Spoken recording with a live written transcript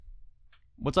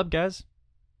What's up, guys?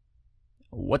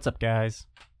 What's up, guys?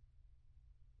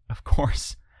 Of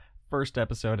course, first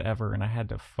episode ever, and I had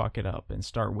to fuck it up and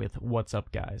start with what's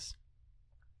up, guys.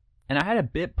 And I had a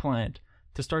bit planned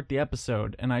to start the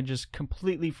episode, and I just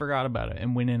completely forgot about it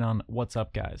and went in on what's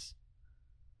up, guys.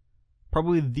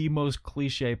 Probably the most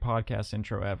cliche podcast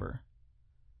intro ever.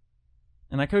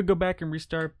 And I could go back and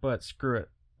restart, but screw it.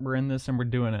 We're in this and we're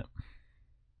doing it.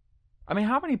 I mean,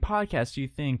 how many podcasts do you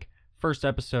think first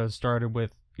episode started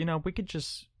with, we could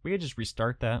just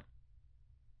restart that?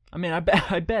 I mean, I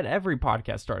bet every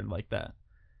podcast started like that.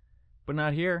 But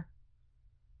not here.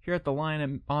 Here at the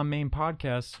Line on Main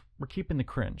podcast, we're keeping the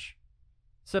cringe.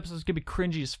 This episode's gonna be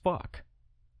cringy as fuck.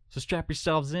 So strap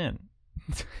yourselves in.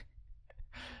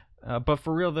 But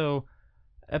for real though,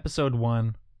 episode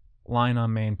 1, Line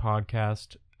on Main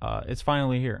podcast, it's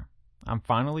finally here. I'm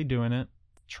finally doing it.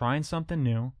 Trying something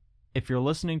new. If you're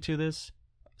listening to this,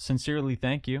 sincerely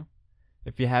thank you.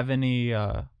 If you have any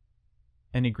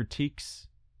critiques,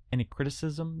 any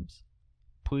criticisms,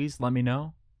 please let me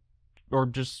know. Or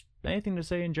just anything to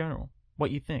say in general.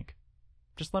 What you think.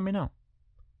 Just let me know.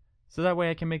 So that way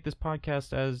I can make this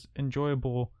podcast as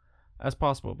enjoyable as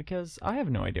possible. Because I have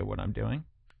no idea what I'm doing.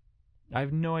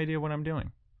 I'm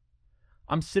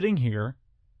sitting here.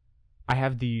 I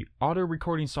have the auto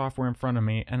recording software in front of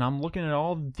me. And I'm looking at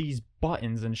all these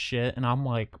buttons and shit. And I'm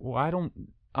like, well, I don't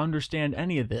understand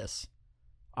any of this.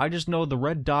 I just know the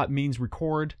red dot means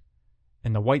record.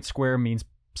 And the white square means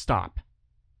stop.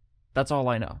 That's all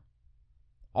I know.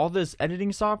 All this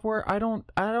editing software, I don't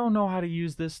know how to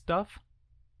use this stuff.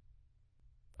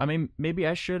 I mean, maybe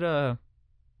I should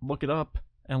look it up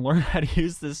and learn how to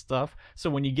use this stuff. So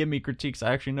when you give me critiques,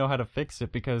 I actually know how to fix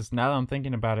it. Because now that I'm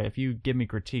thinking about it, if you give me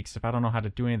critiques, if I don't know how to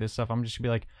do any of this stuff, I'm just gonna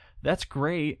be like, that's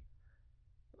great.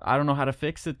 I don't know how to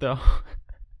fix it though.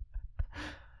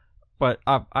 But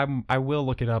I will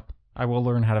look it up. I will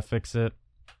learn how to fix it.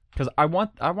 Because I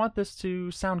want this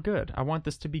to sound good. I want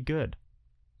this to be good.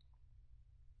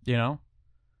 And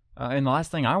the last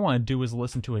thing I want to do is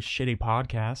listen to a shitty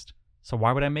podcast. So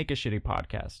why would I make a shitty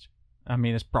podcast? I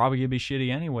mean, it's probably going to be shitty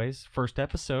anyways. First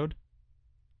episode.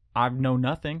 I know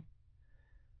nothing.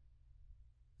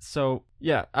 So,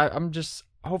 yeah, I'm just...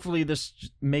 Hopefully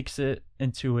this makes it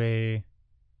into a...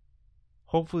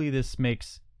 Hopefully this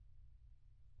makes...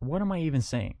 What am I even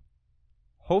saying?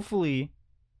 Hopefully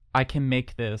I can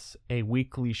make this a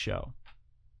weekly show.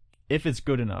 If it's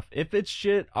good enough. If it's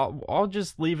shit, I'll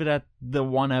just leave it at the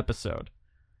one episode.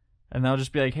 And I'll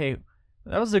just be like, hey,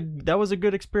 that was a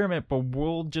good experiment, but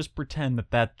we'll just pretend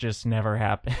that just never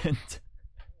happened.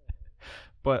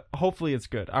 But hopefully it's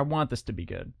good. I want this to be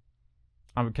good.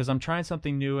 Because I'm trying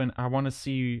something new and I want to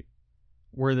see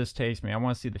where this takes me. I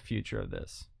want to see the future of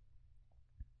this.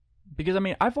 Because, I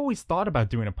mean, I've always thought about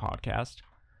doing a podcast.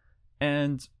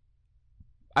 And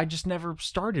I just never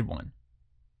started one.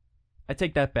 I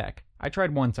take that back. I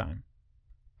tried one time.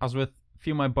 I was with a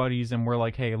few of my buddies and we're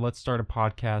like, hey, let's start a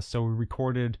podcast. So we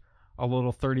recorded a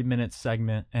little 30-minute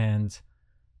segment and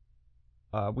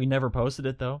we never posted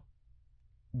it though.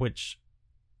 Which,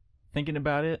 thinking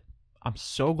about it, I'm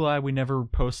so glad we never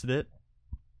posted it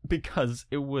because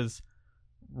it was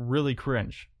really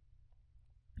cringe.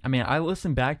 I mean, I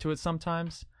listen back to it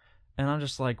sometimes and I'm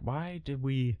just like, why did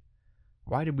we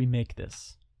make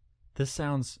this? This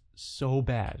sounds so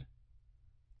bad.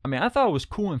 I mean, I thought it was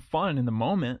cool and fun in the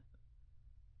moment.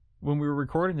 When we were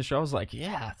recording the show, I was like,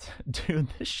 yeah, dude,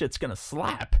 this shit's gonna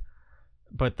slap.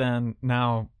 But then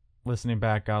now, listening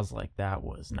back, I was like, that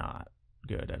was not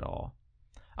good at all.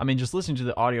 I mean, just listening to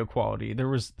the audio quality,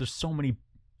 there's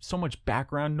so much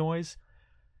background noise.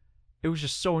 It was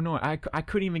just so annoying. I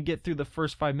couldn't even get through the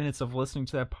first 5 minutes of listening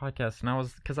to that podcast, and I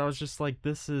was just like,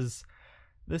 this is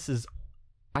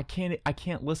I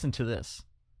can't listen to this.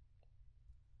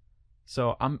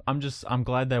 So I'm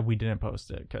glad that we didn't post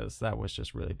it because that was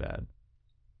just really bad.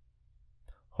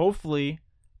 Hopefully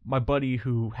my buddy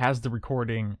who has the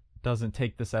recording doesn't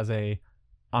take this as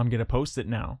I'm gonna post it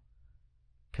now,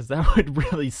 because that would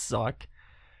really suck.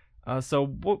 So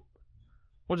we'll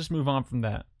just move on from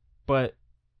that. But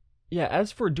yeah,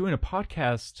 as for doing a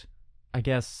podcast, I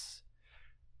guess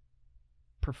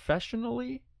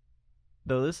professionally,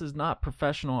 though this is not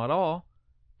professional at all.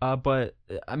 But,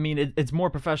 I mean, it's more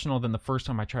professional than the first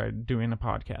time I tried doing a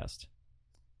podcast.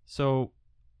 So,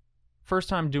 first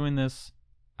time doing this,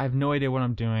 I have no idea what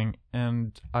I'm doing,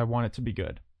 and I want it to be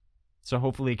good. So,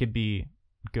 hopefully it could be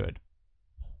good.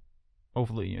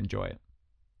 Hopefully you enjoy it.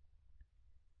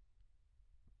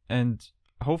 And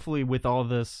hopefully with all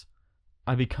this,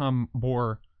 I become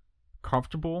more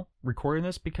comfortable recording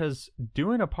this, because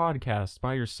doing a podcast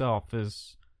by yourself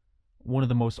is one of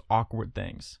the most awkward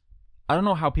things. I don't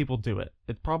know how people do it.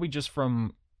 It's probably just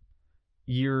from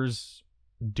years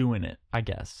doing it, I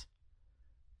guess.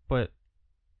 But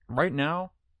right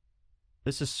now,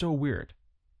 this is so weird.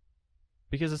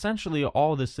 Because essentially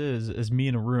all this is me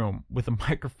in a room with a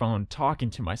microphone talking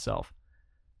to myself.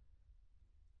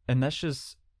 And that's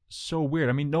just so weird.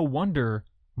 I mean, no wonder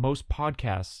most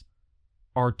podcasts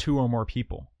are 2 or more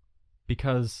people.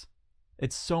 Because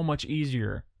it's so much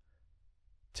easier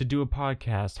to do a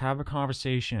podcast, have a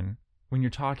conversation when you're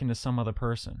talking to some other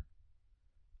person.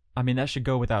 I mean, that should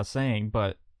go without saying,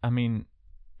 but I mean,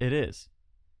 it is.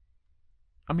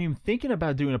 I mean, thinking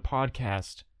about doing a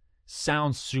podcast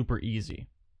sounds super easy.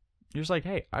 You're just like,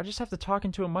 hey, I just have to talk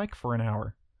into a mic for an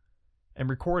hour and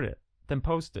record it, then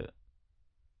post it.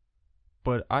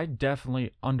 But I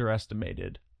definitely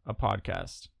underestimated a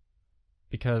podcast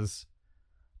because,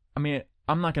 I mean,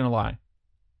 I'm not going to lie.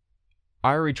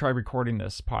 I already tried recording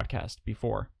this podcast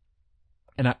before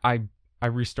and I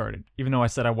restarted. Even though I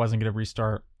said I wasn't going to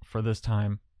restart for this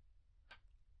time,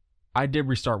 I did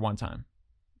restart one time.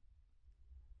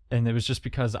 And it was just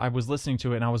because I was listening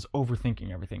to it and I was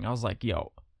overthinking everything. I was like,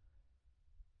 yo,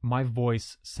 my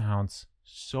voice sounds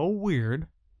so weird.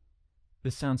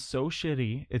 This sounds so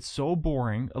shitty. It's so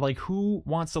boring. Like, who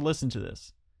wants to listen to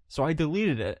this? So I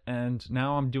deleted it, and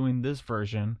now I'm doing this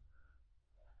version.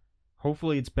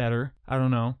 Hopefully it's better. I don't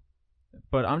know.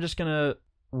 But I'm just going to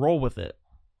roll with it.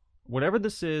 Whatever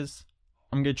this is,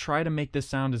 I'm going to try to make this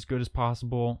sound as good as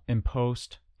possible in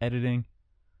post, editing.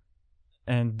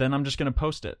 And then I'm just going to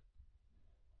post it.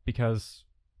 Because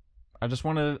I just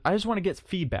want to get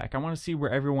feedback. I want to see where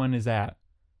everyone is at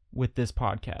with this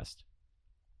podcast.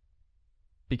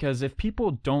 Because if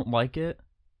people don't like it,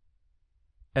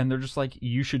 and they're just like,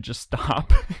 you should just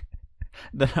stop,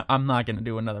 then I'm not going to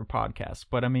do another podcast.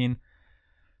 But I mean,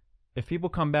 if people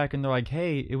come back and they're like,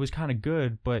 hey, it was kind of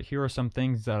good, but here are some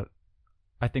things that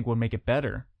I think would make it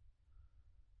better,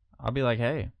 I'll be like,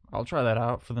 hey, I'll try that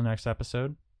out for the next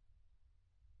episode.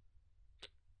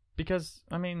 Because,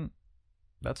 I mean,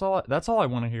 that's all I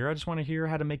want to hear. I just want to hear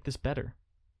how to make this better.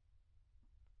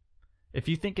 If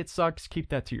you think it sucks, keep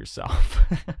that to yourself.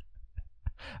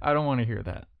 I don't want to hear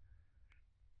that.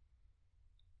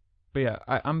 But yeah,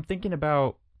 I'm thinking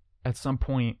about, at some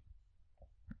point,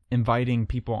 inviting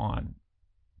people on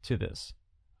to this.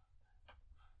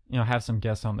 You know, have some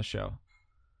guests on the show.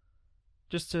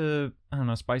 Just to, I don't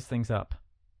know, spice things up.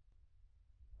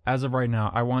 As of right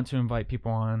now, I want to invite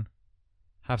people on,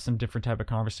 have some different type of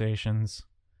conversations,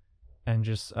 and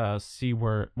just see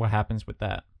what happens with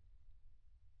that.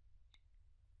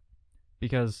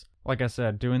 Because, like I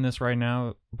said, doing this right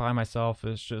now by myself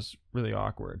is just really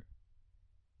awkward.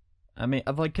 I mean,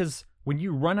 like, because when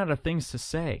you run out of things to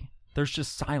say, there's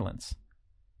just silence.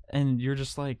 And you're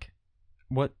just like,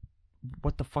 what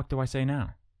the fuck do I say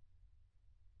now?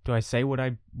 Do I say what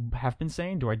I have been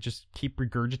saying? Do I just keep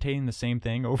regurgitating the same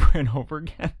thing over and over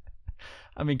again?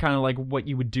 I mean, kind of like what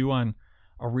you would do on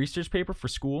a research paper for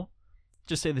school.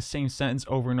 Just say the same sentence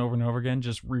over and over and over again,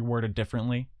 just reword it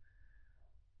differently.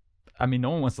 I mean,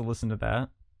 no one wants to listen to that.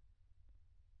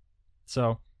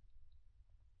 So,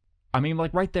 I mean,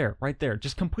 like right there,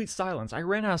 just complete silence. I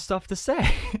ran out of stuff to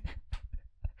say.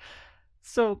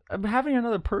 So, having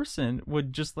another person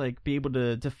would just like be able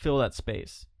to fill that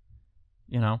space,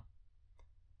 you know?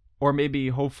 Or maybe,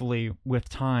 hopefully, with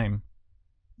time,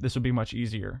 this would be much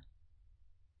easier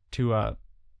to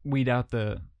weed out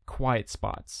the quiet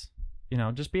spots. You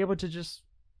know, just be able to just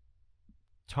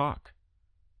talk.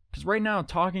 Because right now,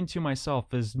 talking to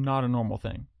myself is not a normal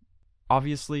thing.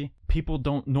 Obviously, people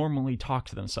don't normally talk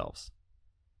to themselves.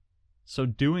 So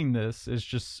doing this is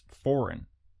just foreign.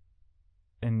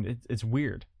 And it's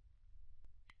weird.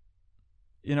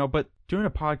 You know, but doing a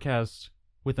podcast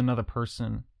with another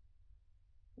person,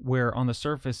 where on the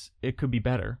surface, it could be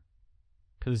better.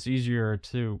 Because it's easier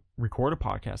to record a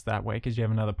podcast that way, because you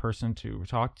have another person to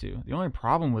talk to. The only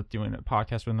problem with doing a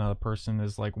podcast with another person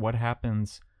is, like, what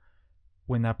happens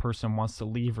when that person wants to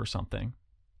leave or something,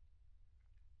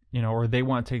 you know, or they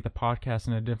want to take the podcast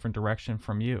in a different direction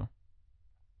from you.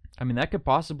 I mean, that could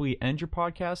possibly end your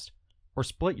podcast or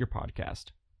split your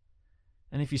podcast.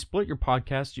 And if you split your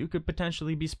podcast, you could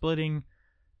potentially be splitting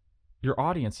your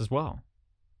audience as well.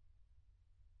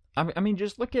 I mean,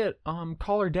 just look at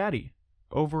Call Her Daddy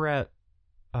over at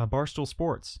Barstool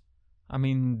Sports. I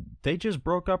mean, they just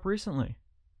broke up recently.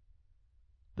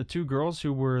 The 2 girls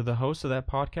who were the hosts of that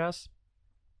podcast,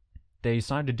 they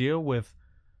signed a deal with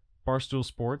Barstool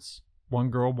Sports. One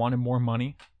girl wanted more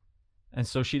money, and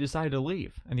so she decided to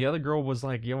leave. And the other girl was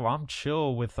like, yo, I'm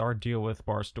chill with our deal with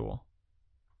Barstool.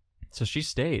 So she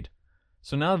stayed.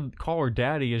 So now Call Her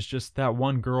Daddy is just that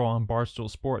one girl on Barstool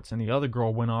Sports, and the other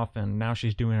girl went off and now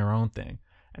she's doing her own thing.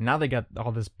 And now they got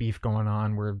all this beef going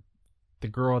on where the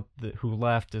girl who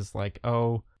left is like,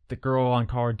 oh, the girl on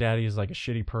Call Her Daddy is like a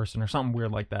shitty person or something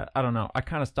weird like that. I don't know. I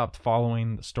kind of stopped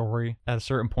following the story at a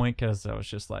certain point because I was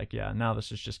just like, yeah, now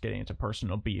this is just getting into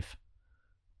personal beef.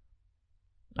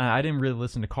 I didn't really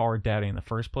listen to Call Her Daddy in the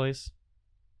first place,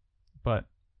 but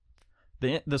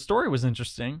the story was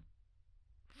interesting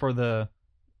for the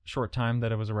short time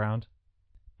that it was around,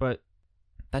 but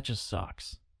that just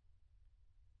sucks.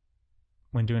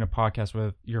 When doing a podcast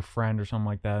with your friend or something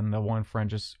like that, and the one friend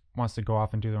just wants to go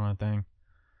off and do their own thing,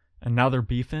 and now they're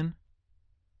beefing.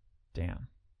 Damn.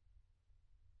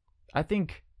 I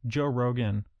think Joe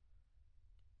Rogan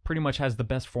pretty much has the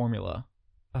best formula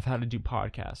of how to do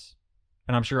podcasts.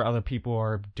 And I'm sure other people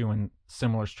are doing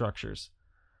similar structures.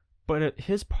 But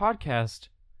his podcast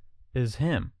is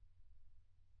him.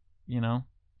 You know?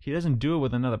 He doesn't do it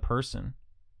with another person.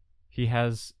 He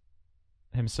has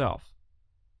himself.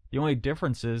 The only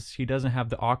difference is he doesn't have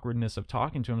the awkwardness of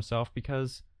talking to himself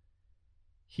because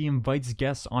he invites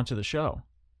guests onto the show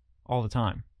all the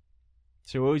time.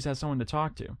 So he always has someone to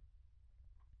talk to.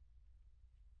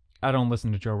 I don't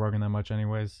listen to Joe Rogan that much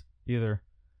anyways, either.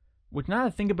 Which, now that I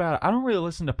think about it, I don't really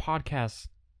listen to podcasts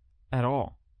at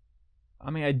all.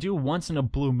 I mean, I do once in a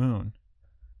blue moon.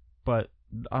 But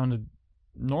on a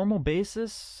normal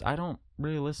basis, I don't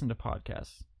really listen to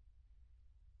podcasts.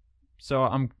 So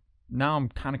I'm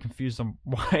kind of confused on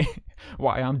why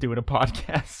I'm doing a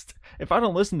podcast. If I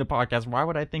don't listen to podcasts, why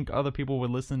would I think other people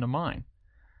would listen to mine?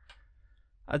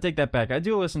 I take that back. I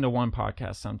do listen to one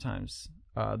podcast sometimes,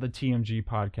 the TMG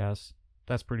podcast.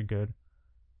 That's pretty good.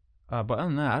 But other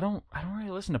than that, I don't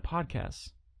really listen to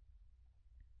podcasts.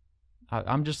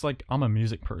 I'm just like, I'm a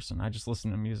music person. I just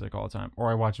listen to music all the time, or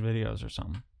I watch videos or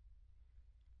something.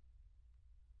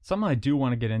 Something I do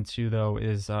want to get into though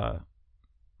is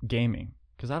gaming.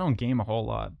 Because I don't game a whole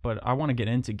lot, but I want to get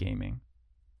into gaming.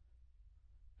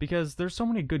 Because there's so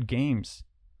many good games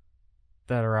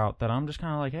that are out that I'm just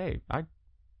kind of like, hey, I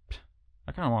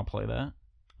kind of want to play that.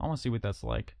 I want to see what that's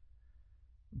like.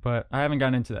 But I haven't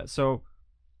gotten into that. So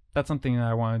that's something that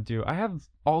I want to do. I have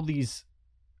all these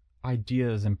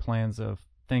ideas and plans of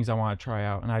things I want to try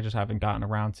out, and I just haven't gotten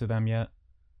around to them yet.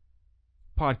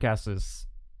 Podcast is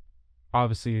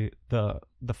obviously the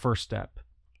first step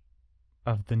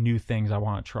of the new things I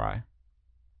want to try.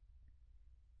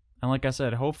 And like I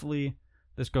said, hopefully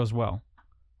this goes well.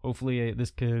 Hopefully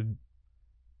this could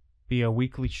be a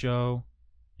weekly show,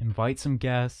 invite some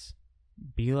guests,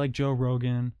 be like Joe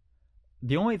Rogan.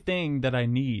 The only thing that I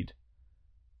need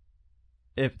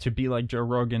to be like Joe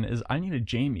Rogan is I need a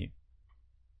Jamie.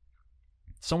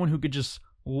 Someone who could just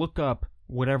look up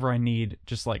whatever I need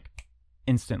just like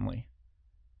instantly.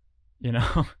 You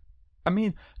know? I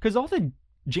mean, because all the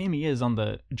Jamie is on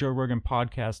the Joe Rogan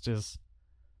podcast is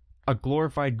a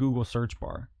glorified Google search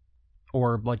bar,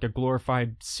 or like a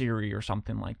glorified Siri or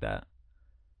something like that.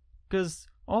 Because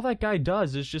all that guy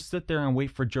does is just sit there and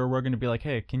wait for Joe Rogan to be like,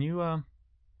 hey, can you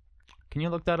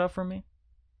look that up for me?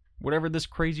 Whatever this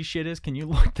crazy shit is, can you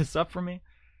look this up for me?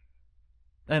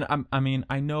 And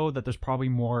I know that there's probably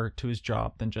more to his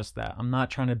job than just that. I'm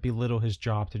not trying to belittle his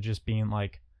job to just being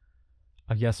like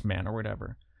a yes man or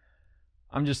whatever.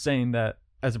 I'm just saying that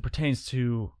as it pertains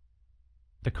to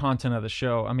the content of the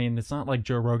show, I mean, it's not like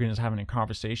Joe Rogan is having a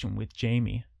conversation with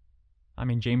Jamie. I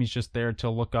mean, Jamie's just there to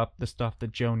look up the stuff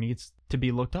that Joe needs to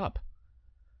be looked up.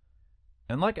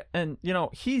 And you know,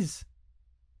 he's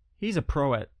a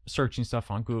pro at searching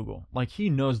stuff on Google. Like, he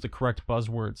knows the correct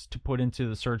buzzwords to put into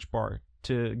the search bar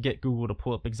to get Google to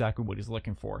pull up exactly what he's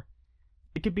looking for.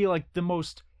 It could be like the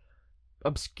most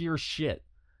obscure shit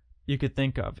you could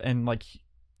think of, and like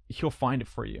he'll find it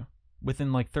for you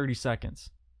within like 30 seconds.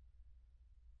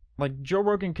 Like, Joe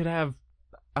Rogan could have,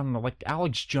 I don't know, like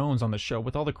Alex Jones on the show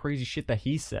with all the crazy shit that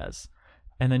he says.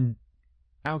 And then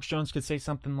Alex Jones could say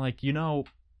something like, you know,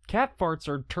 cat farts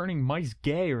are turning mice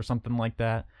gay or something like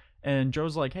that. And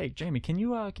Joe's like, hey, Jamie, can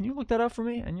you look that up for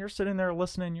me? And you're sitting there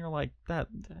listening, and you're like,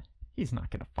 he's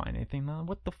not going to find anything.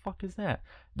 What the fuck is that?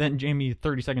 Then Jamie,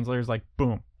 30 seconds later, is like,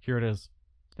 boom, here it is.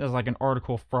 There's like an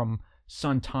article from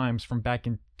Sun Times from back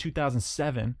in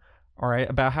 2007, all right,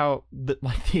 about how the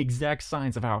exact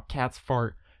science of how cats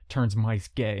fart turns mice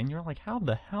gay. And you're like, how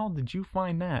the hell did you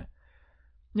find that?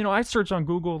 You know, I searched on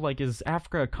Google, like, is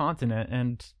Africa a continent?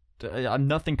 And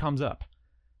nothing comes up.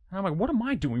 And I'm like, what am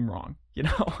I doing wrong? You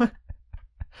know,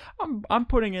 I'm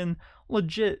putting in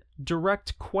legit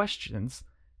direct questions,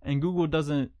 and Google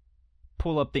doesn't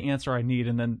pull up the answer I need.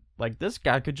 And then, like, this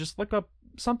guy could just look up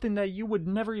something that you would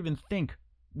never even think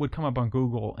would come up on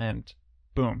Google, and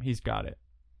Boom, he's got it.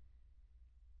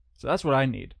 So that's what I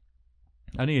need.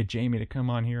 I need a Jamie to come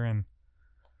on here and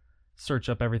search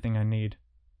up everything I need.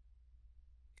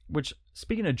 Which,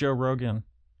 speaking of Joe Rogan,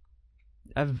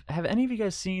 have any of you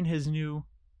guys seen his new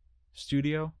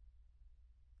studio?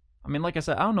 I mean, like I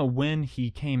said, I don't know when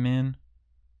he came in,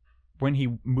 when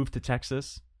he moved to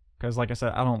Texas, because like I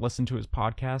said, I don't listen to his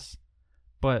podcasts.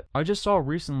 But I just saw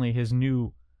recently his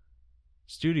new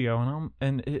studio,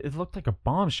 and it looked like a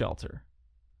bomb shelter.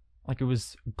 Like, it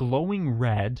was glowing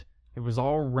red. It was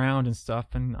all round and stuff.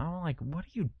 And I'm like, what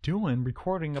are you doing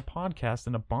recording a podcast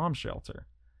in a bomb shelter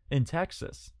in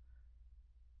Texas?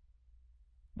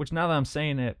 Which, now that I'm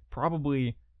saying it,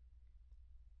 probably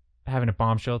having a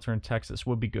bomb shelter in Texas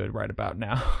would be good right about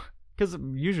now. Because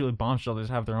usually bomb shelters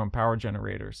have their own power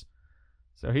generators.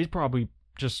 So he's probably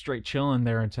just straight chilling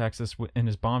there in Texas in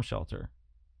his bomb shelter.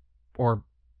 Or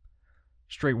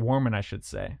straight warming, I should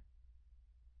say.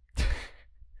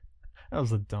 That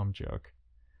was a dumb joke.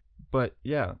 But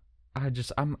yeah,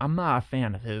 I'm not a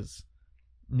fan of his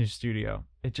new studio.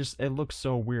 It looks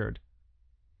so weird.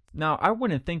 Now, I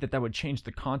wouldn't think that would change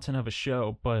the content of a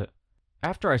show, but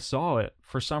after I saw it,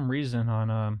 for some reason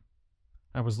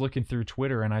I was looking through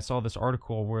Twitter and I saw this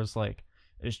article where it's like,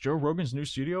 is Joe Rogan's new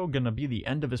studio gonna be the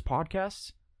end of his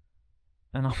podcast?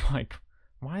 And I'm like,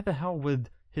 why the hell would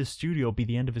his studio be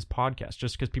the end of his podcast?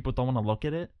 Just because people don't want to look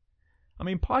at it? I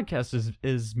mean, podcast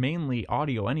is mainly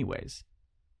audio anyways.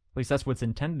 At least that's what's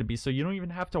intended to be, so you don't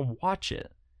even have to watch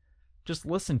it. Just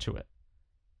listen to it.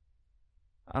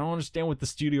 I don't understand what the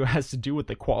studio has to do with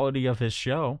the quality of his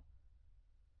show.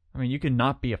 I mean, you can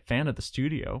not be a fan of the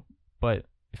studio, but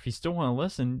if you still want to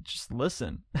listen, just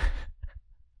listen.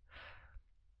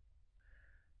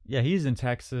 Yeah, he's in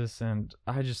Texas, and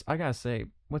I gotta say,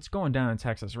 what's going down in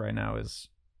Texas right now is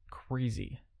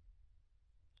crazy.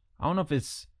 I don't know if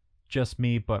it's just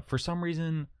me, but for some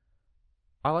reason,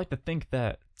 I like to think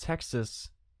that Texas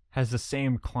has the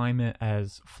same climate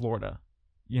as Florida,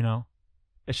 you know?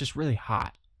 It's just really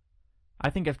hot. I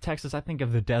think of Texas, I think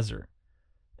of the desert.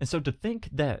 And so to think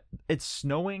that it's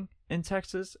snowing in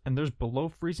Texas and there's below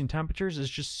freezing temperatures is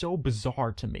just so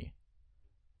bizarre to me.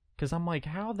 Because I'm like,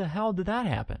 how the hell did that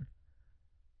happen?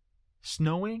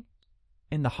 Snowing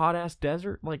in the hot-ass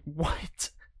desert? Like, what?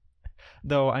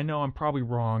 Though I know I'm probably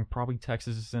wrong. Probably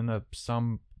Texas is in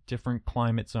some different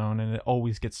climate zone and it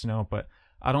always gets snow. But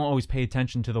I don't always pay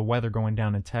attention to the weather going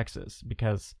down in Texas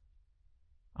because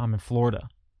I'm in Florida.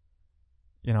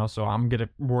 You know, so I'm going to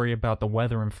worry about the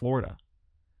weather in Florida.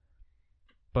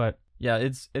 But yeah,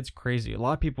 it's crazy. A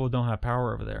lot of people don't have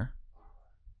power over there.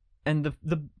 And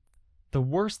the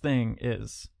worst thing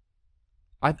is,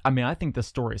 I mean, I think this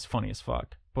story is funny as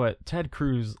fuck, but Ted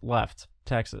Cruz left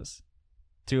Texas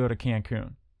to go to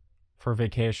Cancun for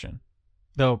vacation.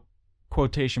 Though,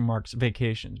 quotation marks,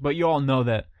 vacations. But you all know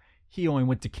that he only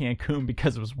went to Cancun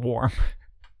because it was warm.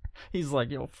 He's like,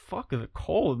 yo, fuck the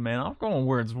cold, man. I'm going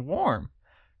where it's warm.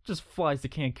 Just flies to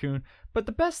Cancun. But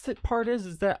the best part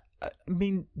is that, I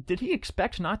mean, did he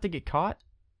expect not to get caught?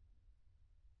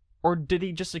 Or did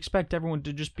he just expect everyone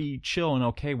to just be chill and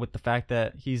okay with the fact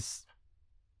that he's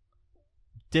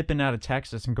dipping out of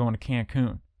Texas and going to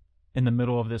Cancun in the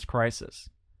middle of this crisis?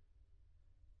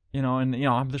 You know, and, you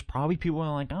know, there's probably people who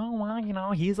are like, oh, well, you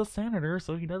know, he's a senator,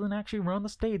 so he doesn't actually run the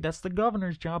state. That's the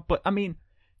governor's job. But, I mean,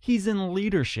 he's in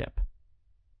leadership.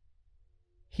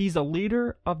 He's a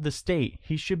leader of the state.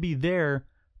 He should be there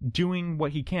doing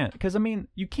what he can. Because, I mean,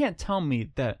 you can't tell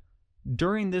me that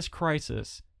during this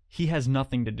crisis, he has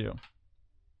nothing to do.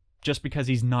 Just because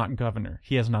he's not governor,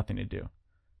 he has nothing to do.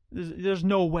 There's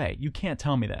no way. You can't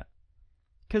tell me that.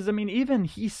 Because, I mean, even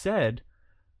he said,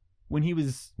 when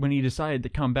he decided to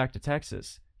come back to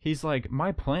Texas, he's like,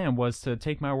 my plan was to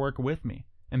take my work with me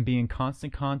and be in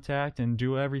constant contact and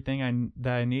do everything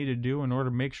that I need to do in order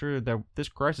to make sure that this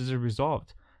crisis is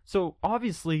resolved. So,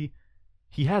 obviously,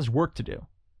 he has work to do.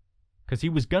 Because he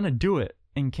was going to do it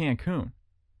in Cancun.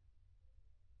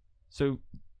 So,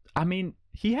 I mean,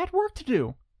 he had work to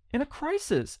do in a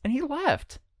crisis, and he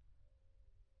left.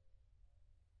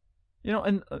 You know,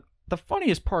 and the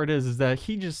funniest part is that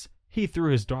he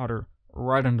threw his daughter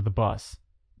right under the bus.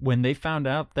 When they found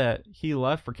out that he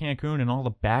left for Cancun and all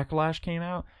the backlash came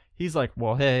out, he's like,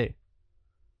 well, hey,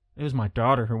 it was my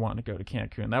daughter who wanted to go to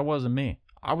Cancun. That wasn't me.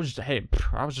 I was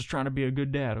just trying to be a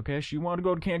good dad, okay? She wanted to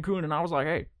go to Cancun, and I was like,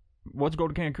 hey, let's go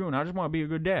to Cancun. I just want to be a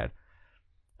good dad.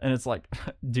 And it's like,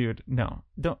 dude, no,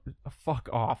 don't, fuck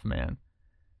off, man.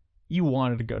 You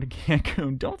wanted to go to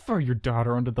Cancun. Don't throw your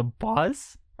daughter under the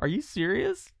bus. Are you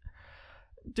serious?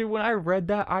 Dude, when I read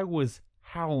that, I was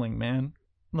howling, man.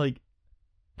 Like,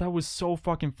 that was so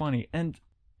fucking funny. And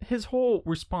his whole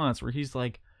response where he's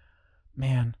like,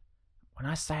 man, when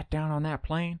I sat down on that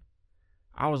plane,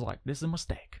 I was like, this is a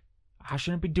mistake. I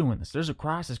shouldn't be doing this. There's a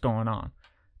crisis going on.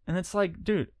 And it's like,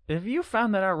 dude, if you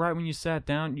found that out right when you sat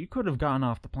down, you could have gotten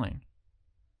off the plane.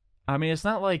 I mean, it's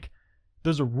not like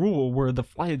there's a rule where the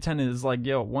flight attendant is like,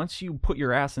 yo, once you put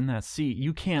your ass in that seat,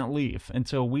 you can't leave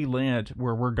until we land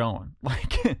where we're going.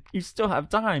 Like, you still have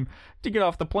time to get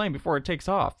off the plane before it takes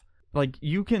off. Like,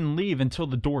 you can leave until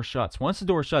the door shuts. Once the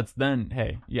door shuts, then,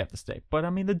 hey, you have to stay. But, I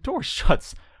mean, the door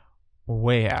shuts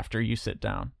way after you sit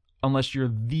down. Unless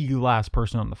you're the last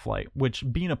person on the flight. Which,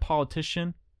 being a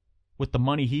politician with the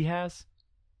money he has,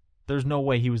 there's no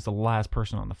way he was the last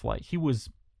person on the flight. He was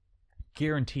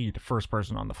guaranteed the first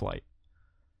person on the flight.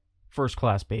 First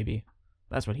class, baby.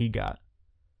 That's what he got.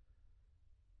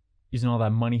 Using all that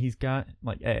money he's got,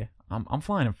 like, hey, I'm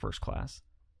flying in first class.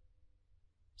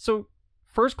 So,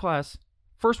 first class,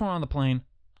 first one on the plane,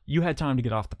 you had time to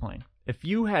get off the plane. If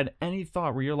you had any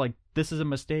thought where you're like, this is a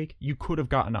mistake, you could have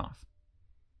gotten off.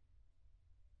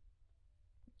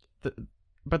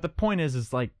 But the point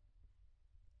is like,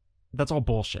 that's all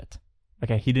bullshit.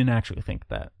 Okay, he didn't actually think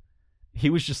that. He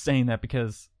was just saying that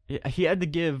because he had to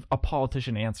give a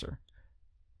politician answer.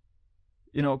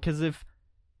 You know, because if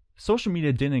social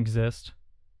media didn't exist,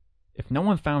 if no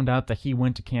one found out that he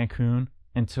went to Cancun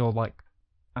until, like,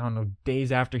 I don't know,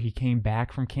 days after he came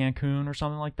back from Cancun or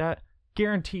something like that,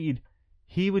 guaranteed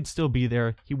he would still be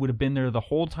there. He would have been there the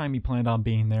whole time he planned on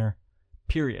being there.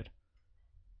 Period.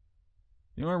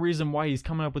 The only reason why he's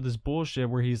coming up with this bullshit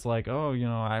where he's like, oh, you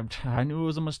know, I knew it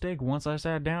was a mistake once I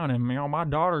sat down, and, you know, my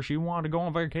daughter, she wanted to go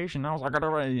on vacation. I was like,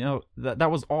 you know, that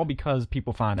was all because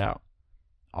people found out.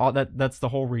 That's the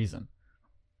whole reason.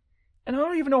 And I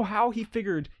don't even know how he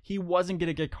figured he wasn't going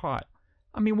to get caught.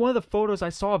 I mean, one of the photos I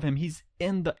saw of him, he's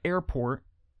in the airport,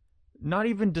 not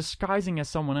even disguising as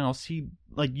someone else.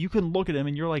 You can look at him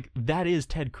and you're like, that is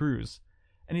Ted Cruz.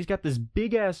 And he's got this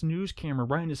big ass news camera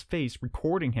right in his face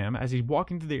recording him as he's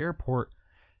walking through the airport.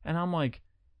 And I'm like,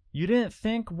 you didn't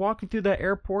think walking through that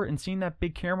airport and seeing that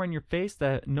big camera in your face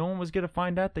that no one was going to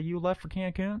find out that you left for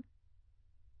Cancun?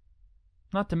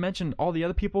 Not to mention all the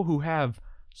other people who have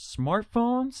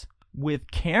smartphones with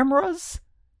cameras,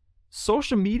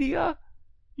 social media.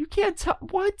 You can't tell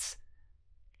what?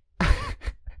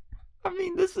 I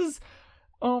mean, this is,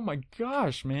 oh my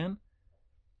gosh, man.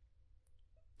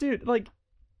 Dude, like,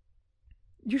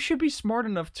 you should be smart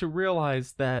enough to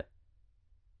realize that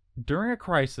during a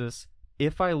crisis,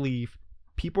 if I leave,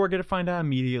 people are going to find out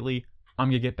immediately.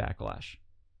 I'm going to get backlash.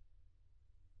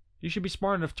 You should be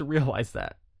smart enough to realize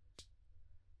that.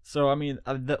 So, I mean,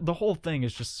 the whole thing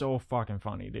is just so fucking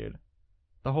funny, dude.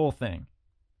 The whole thing.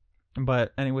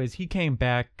 But anyways, he came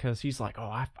back because he's like,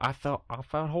 oh, I felt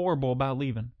horrible about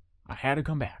leaving. I had to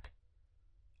come back.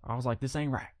 I was like, this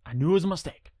ain't right. I knew it was a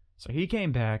mistake. So he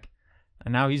came back,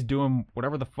 and now he's doing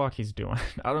whatever the fuck he's doing.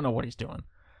 I don't know what he's doing.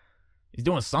 He's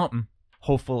doing something,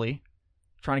 hopefully.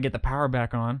 Trying to get the power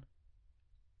back on.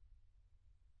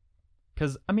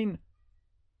 Because, I mean,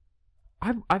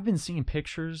 I've been seeing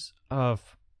pictures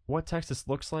of what Texas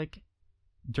looks like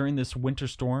during this winter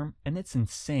storm, and it's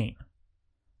insane.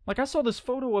 Like, I saw this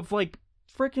photo of, like,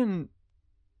 freaking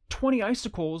 20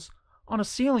 icicles on a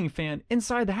ceiling fan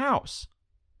inside the house.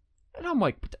 And I'm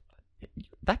like,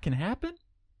 that can happen?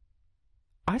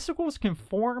 Icicles can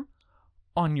form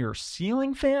on your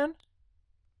ceiling fan?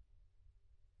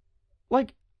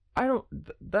 Like,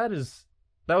 that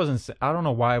was insane. I don't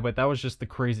know why, but that was just the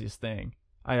craziest thing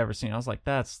I ever seen. I was like,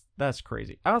 that's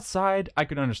crazy. Outside, I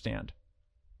could understand.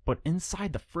 But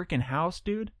inside the freaking house,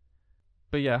 dude?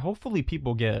 But yeah, hopefully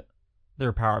people get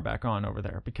their power back on over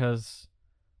there, because,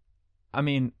 I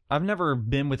mean, I've never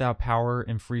been without power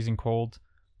in freezing cold,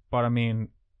 but I mean,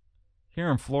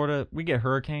 here in Florida, we get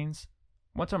hurricanes.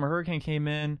 One time a hurricane came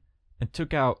in and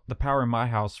took out the power in my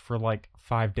house for like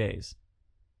 5 days.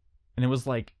 And it was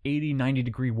like 80, 90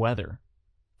 degree weather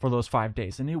for those 5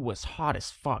 days. And it was hot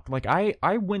as fuck. Like,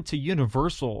 I went to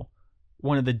Universal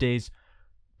one of the days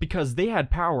because they had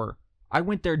power. I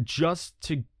went there just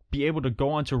to be able to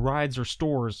go onto rides or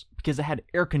stores because it had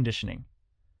air conditioning.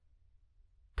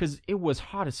 Because it was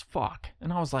hot as fuck.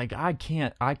 And I was like, I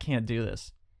can't do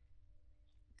this.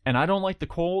 And I don't like the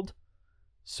cold.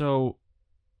 So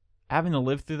having to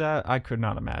live through that, I could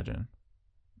not imagine.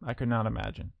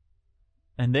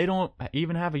 And they don't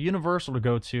even have a Universal to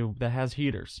go to that has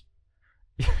heaters.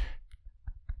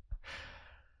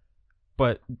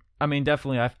 But, I mean,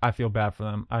 definitely I feel bad for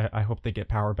them. I hope they get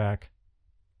power back.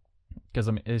 Because,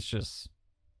 I mean, it's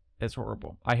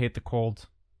horrible. I hate the cold.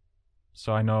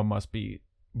 So I know it must be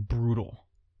brutal.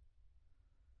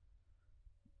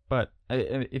 But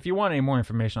if you want any more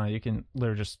information on it, you can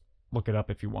literally just look it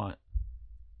up if you want.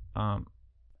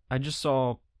 I just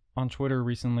saw on Twitter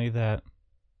recently that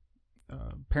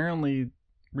apparently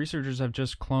researchers have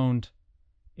just cloned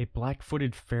a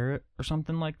black-footed ferret or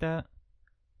something like that,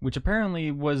 which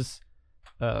apparently was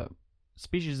a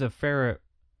species of ferret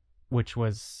which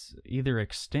was either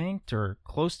extinct or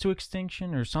close to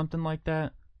extinction or something like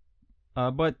that.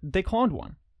 But they cloned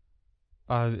one.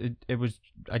 It was,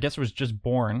 I guess it was just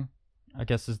born, I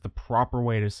guess is the proper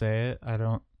way to say it. I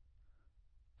don't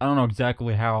know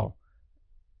exactly how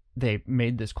they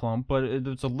made this clone, but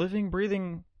it's a living,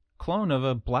 breathing clone of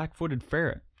a black-footed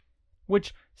ferret,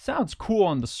 which sounds cool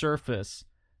on the surface,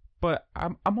 but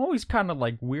I'm always kind of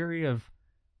like weary of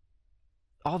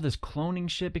all this cloning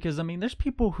shit, because I mean, there's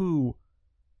people who,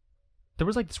 there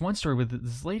was like this one story with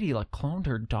this lady like cloned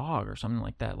her dog or something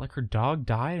like that. Like her dog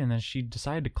died and then she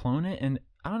decided to clone it, and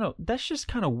I don't know, that's just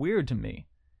kind of weird to me,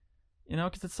 you know,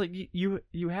 because it's like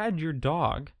you had your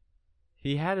dog,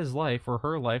 he had his life or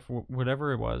her life,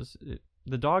 whatever it was.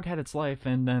 The dog had its life,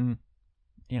 and then,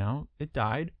 you know, it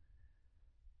died,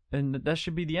 and that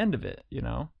should be the end of it, you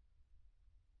know.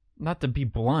 Not to be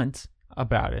blunt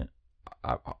about it,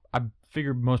 I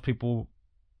figure most people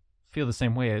feel the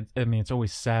same way. I mean, it's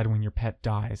always sad when your pet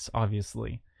dies,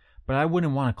 obviously, but I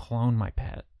wouldn't want to clone my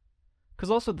pet, because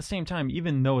also at the same time,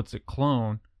 even though it's a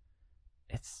clone,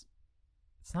 it's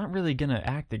not really gonna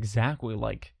act exactly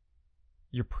like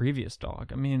your previous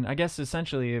dog. I mean, I guess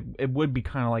essentially it would be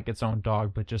kind of like its own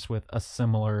dog, but just with a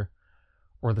similar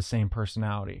or the same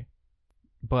personality.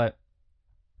 But,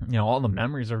 you know, all the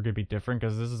memories are going to be different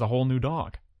because this is a whole new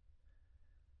dog.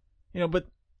 You know, but,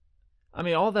 I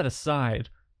mean, all that aside,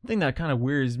 the thing that kind of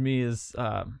wearies me is,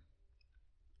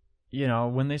 you know,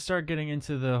 when they start getting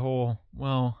into the whole,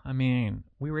 well, I mean,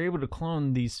 we were able to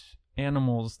clone these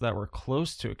animals that were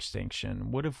close to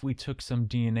extinction. What if we took some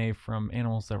DNA from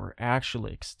animals that were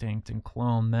actually extinct and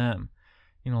cloned them?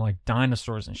 You know, like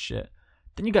dinosaurs and shit.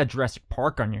 Then you got Jurassic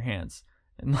Park on your hands.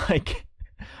 And like,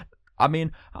 I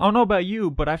mean, I don't know about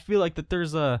you, but I feel like that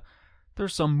there's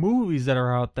some movies that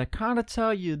are out that kind of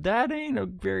tell you that ain't a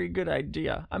very good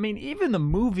idea. I mean, even the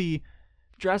movie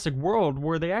Jurassic World,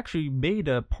 where they actually made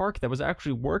a park that was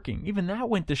actually working, even that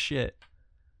went to shit.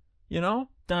 You know?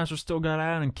 Dinosaurs still got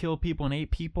out and killed people and ate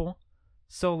people.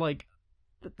 So, like,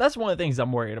 that's one of the things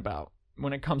I'm worried about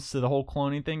when it comes to the whole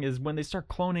cloning thing, is when they start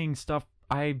cloning stuff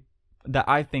that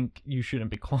I think you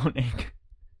shouldn't be cloning.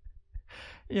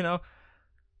 You know?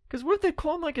 Because what if they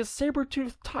clone, like, a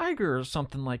saber-toothed tiger or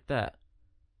something like that?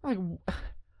 Like,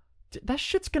 that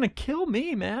shit's gonna kill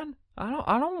me, man.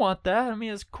 I don't want that. I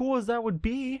mean, as cool as that would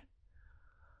be,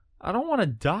 I don't want to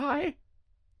die.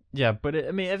 Yeah, but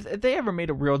I mean, if they ever made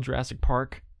a real Jurassic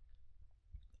Park,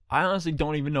 I honestly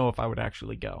don't even know if I would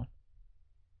actually go.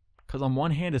 Because on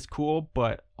one hand, it's cool,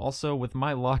 but also with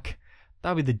my luck,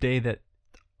 that would be the day that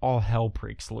all hell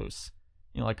breaks loose.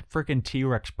 You know, like a freaking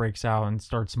T-Rex breaks out and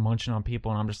starts munching on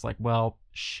people, and I'm just like, well,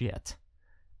 shit.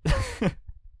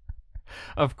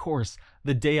 Of course,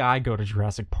 the day I go to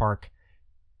Jurassic Park,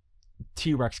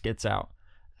 T-Rex gets out.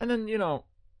 And then, you know,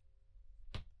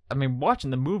 I mean, watching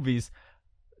the movies,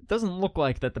 it doesn't look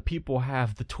like that the people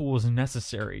have the tools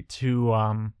necessary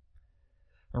to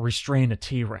restrain a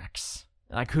T-Rex.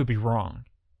 I could be wrong,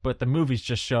 but the movies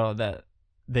just show that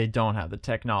they don't have the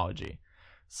technology.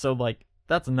 So, like,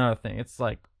 that's another thing. It's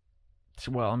like,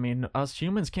 well, I mean, us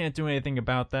humans can't do anything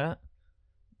about that.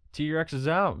 T-Rex is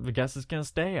out. I guess it's going to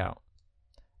stay out.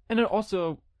 And it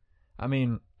also, I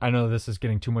mean, I know this is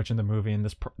getting too much in the movie and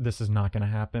this is not going to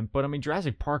happen, but I mean,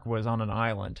 Jurassic Park was on an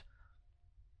island.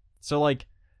 So, like,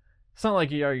 it's not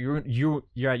like you're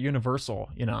at Universal,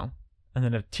 you know, and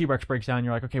then if T-Rex breaks down,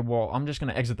 you're like, okay, well, I'm just going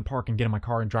to exit the park and get in my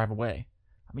car and drive away.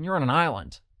 I mean, you're on an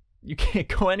island. You can't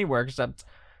go anywhere except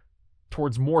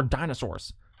towards more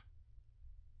dinosaurs.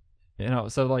 You know,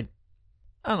 so, like,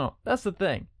 I don't know. That's the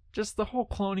thing. Just the whole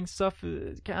cloning stuff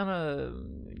kind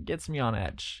of gets me on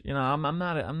edge. You know, I'm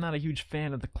not a huge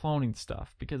fan of the cloning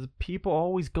stuff because people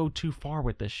always go too far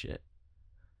with this shit.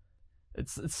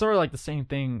 It's sort of like the same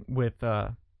thing with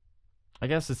I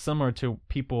guess it's similar to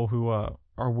people who are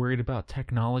worried about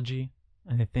technology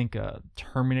and they think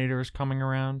Terminator is coming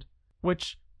around,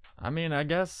 which I mean, I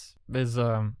guess is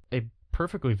a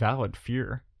perfectly valid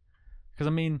fear. Because I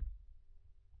mean,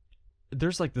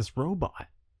 there's like this robot.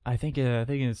 I think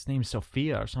its name's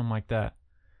Sophia or something like that.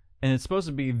 And it's supposed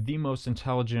to be the most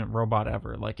intelligent robot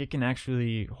ever. Like, it can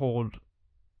actually hold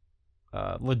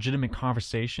legitimate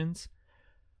conversations.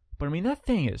 But I mean, that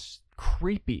thing is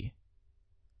creepy.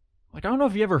 Like, I don't know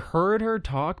if you ever heard her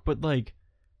talk, but like,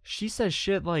 she says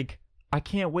shit like, I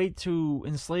can't wait to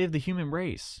enslave the human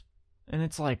race. And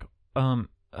it's like, um,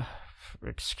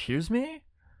 excuse me?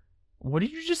 What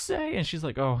did you just say? And she's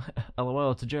like, oh,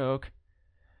 LOL, it's a joke.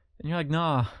 And you're like,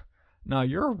 nah,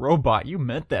 you're a robot. You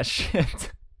meant that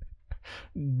shit.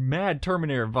 Mad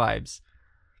Terminator vibes.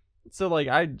 So like,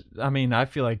 I mean, I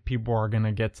feel like people are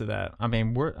gonna get to that. I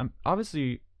mean, we're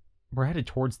headed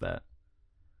towards that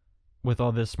with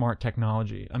all this smart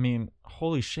technology. I mean,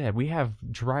 holy shit, we have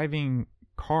driving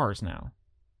cars now.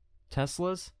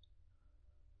 Teslas.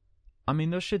 I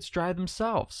mean, those shits drive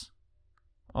themselves.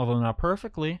 Although not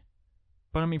perfectly.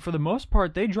 But I mean, for the most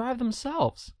part, they drive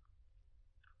themselves.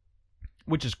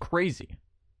 Which is crazy.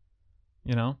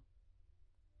 You know?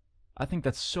 I think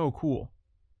that's so cool.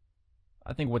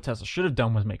 I think what Tesla should have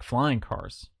done was make flying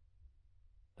cars.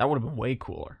 That would have been way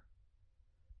cooler.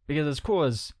 Because as cool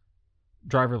as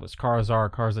driverless cars are,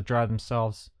 cars that drive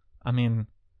themselves, I mean,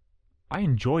 I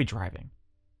enjoy driving.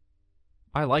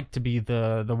 I like to be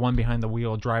the one behind the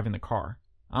wheel driving the car.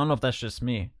 I don't know if that's just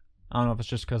me. I don't know if it's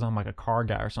just because I'm like a car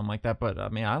guy or something like that, but I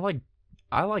mean, I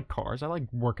like cars. I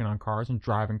like working on cars and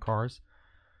driving cars.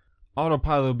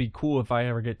 Autopilot would be cool if I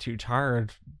ever get too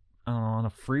tired on a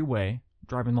freeway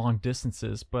driving long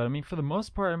distances, but I mean, for the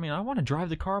most part, I mean, I want to drive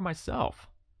the car myself.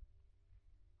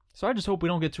 So I just hope we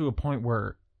don't get to a point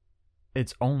where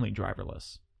it's only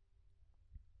driverless.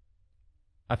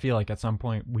 I feel like at some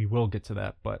point we will get to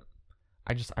that, but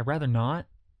I'd rather not,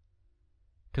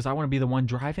 because I want to be the one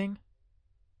driving.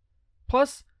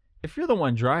 Plus, if you're the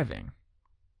one driving,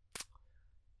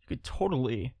 you could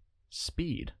totally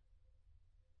speed,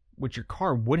 which your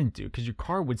car wouldn't do, because your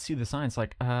car would see the signs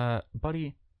like,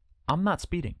 buddy, I'm not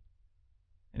speeding.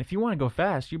 And if you want to go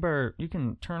fast, you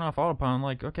can turn off autopilot and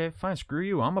like, okay, fine, screw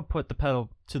you. I'm going to put the pedal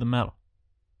to the metal.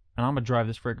 And I'm going to drive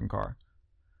this freaking car.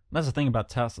 And that's the thing about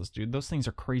Teslas, dude. Those things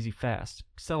are crazy fast.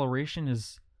 Acceleration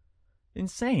is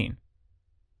insane.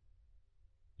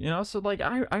 You know, so like,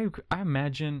 I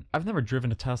imagine, I've never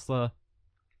driven a Tesla,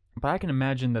 but I can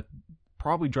imagine that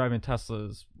probably driving a Tesla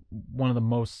is one of the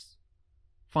most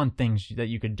fun things that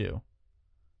you could do.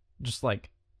 Just like,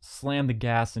 slam the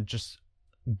gas and just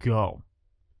go.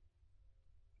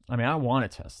 I mean, I want a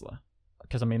Tesla,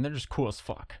 because I mean, they're just cool as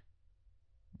fuck.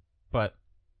 But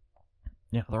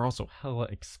yeah, they're also hella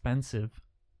expensive.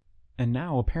 And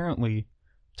now apparently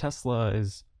Tesla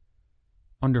is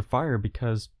under fire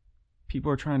because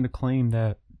people are trying to claim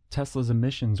that Tesla's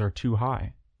emissions are too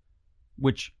high,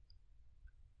 which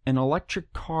an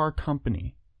electric car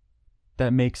company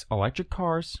that makes electric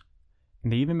cars,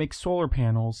 and they even make solar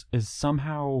panels, is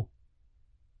somehow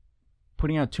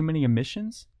putting out too many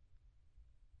emissions?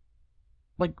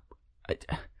 Like,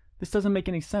 this doesn't make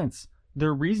any sense.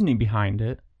 Their reasoning behind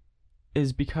it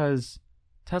is because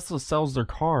Tesla sells their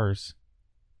cars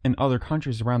in other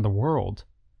countries around the world,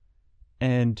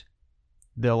 and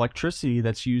the electricity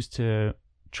that's used to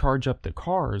charge up the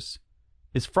cars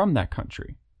is from that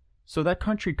country. So that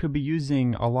country could be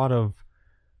using a lot of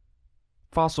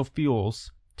fossil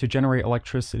fuels to generate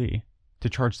electricity to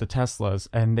charge the Teslas,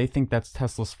 and they think that's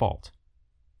Tesla's fault.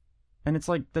 And it's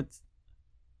like,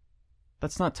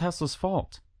 that's not Tesla's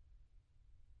fault.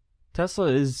 Tesla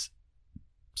is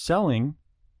selling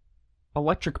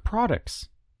electric products.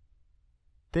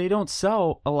 They don't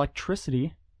sell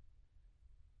electricity.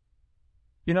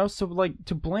 You know, so like,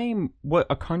 to blame what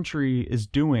a country is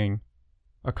doing,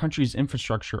 a country's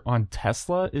infrastructure, on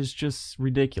Tesla is just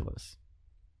ridiculous.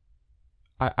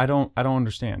 I don't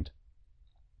understand.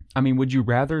 I mean, would you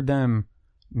rather them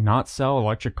not sell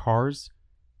electric cars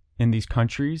in these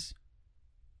countries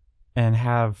and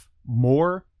have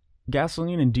more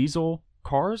gasoline and diesel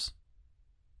cars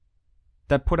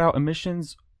that put out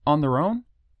emissions on their own?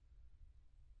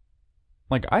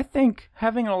 Like, I think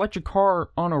having an electric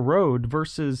car on a road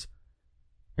versus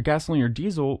a gasoline or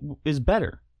diesel is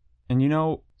better. And you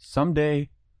know,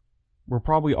 someday we'll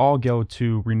probably all go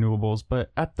to renewables,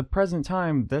 but at the present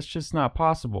time, that's just not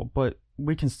possible. But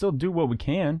we can still do what we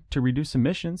can to reduce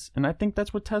emissions, and I think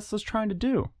that's what Tesla's trying to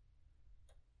do.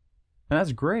 And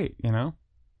that's great, you know?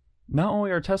 Not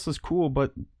only are Teslas cool,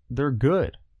 but they're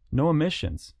good. No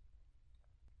emissions.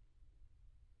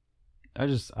 I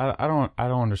don't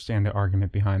understand the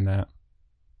argument behind that.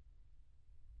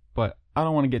 But I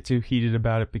don't want to get too heated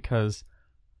about it, because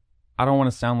I don't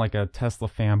want to sound like a Tesla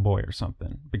fanboy or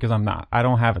something, because I'm not. I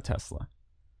don't have a Tesla.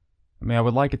 I mean, I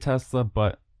would like a Tesla,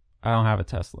 but I don't have a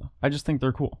Tesla. I just think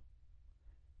they're cool.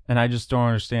 And I just don't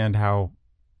understand how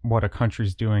what a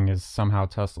country's doing is somehow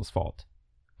Tesla's fault,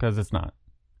 because it's not.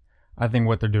 I think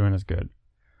what they're doing is good.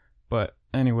 But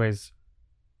anyways,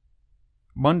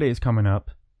 Monday's coming up,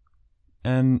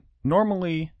 and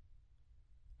normally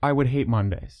I would hate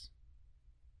Mondays.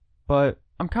 But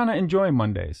I'm kind of enjoying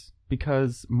Mondays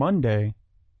because Monday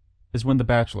is when The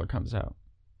Bachelor comes out.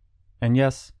 And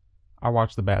yes, I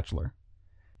watch The Bachelor.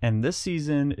 And this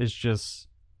season is just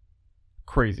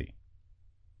crazy.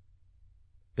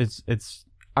 The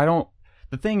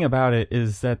thing about it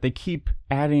is that they keep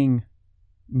adding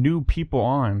new people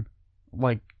on,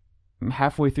 like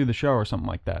halfway through the show or something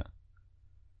like that.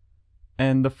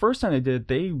 And the first time they did,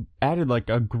 they added like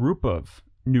a group of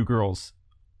new girls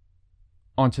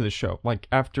onto the show, like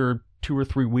after 2 or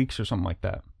 3 weeks or something like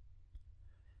that.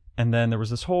 And then there was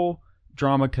this whole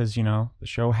drama because, the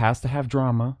show has to have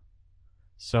drama.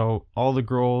 So all the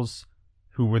girls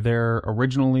who were there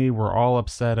originally were all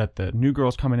upset at the new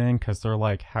girls coming in because they're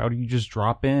like, how do you just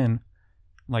drop in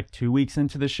like 2 weeks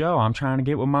into the show? I'm trying to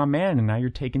get with my man and now you're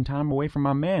taking time away from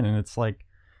my man. And it's like,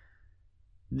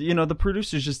 the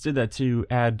producers just did that to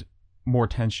add more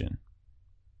tension.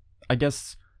 I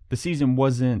guess the season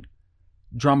wasn't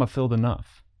drama filled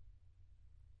enough.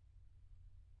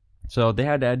 So they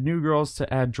had to add new girls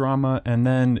to add drama, and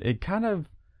then it kind of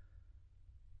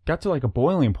got to like a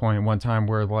boiling point one time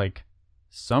where like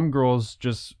some girls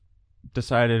just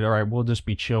decided, all right, we'll just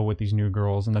be chill with these new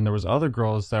girls. And then there was other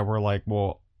girls that were like,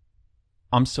 well,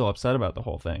 I'm still upset about the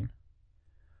whole thing.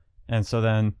 And so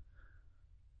then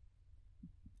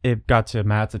it got to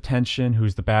Matt's attention,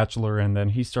 who's the Bachelor, and then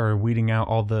he started weeding out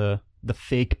all the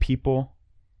fake people.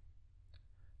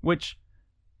 Which,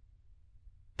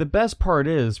 the best part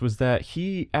was that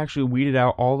he actually weeded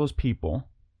out all those people.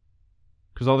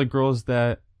 Because all the girls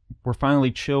that were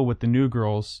finally chill with the new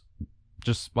girls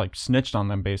just like snitched on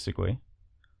them basically.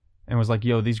 And was like,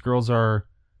 yo, these girls are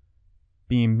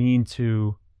being mean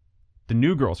to the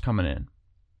new girls coming in.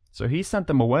 So he sent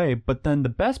them away. But then the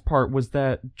best part was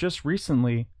that just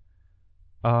recently,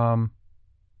 some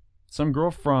girl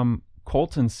from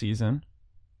Colton's season,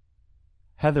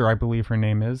 Heather, I believe her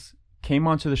name is, came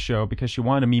onto the show because she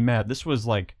wanted to meet Matt. This was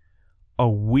like a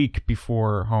week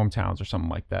before Hometowns or something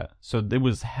like that. So it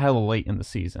was hella late in the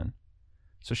season.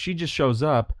 So she just shows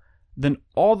up. Then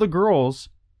all the girls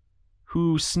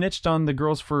who snitched on the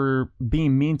girls for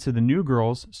being mean to the new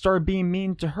girls started being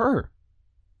mean to her.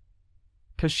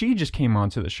 Because she just came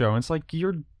onto the show. And it's like,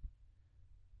 didn't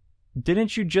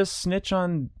you just snitch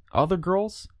on other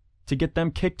girls to get them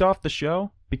kicked off the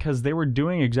show because they were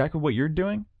doing exactly what you're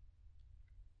doing?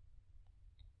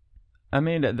 I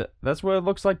mean, that's what it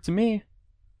looks like to me.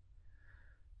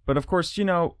 But of course,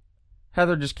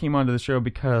 Heather just came onto the show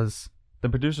because the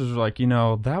producers were like,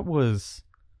 that was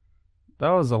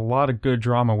a lot of good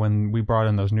drama when we brought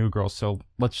in those new girls, so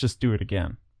let's just do it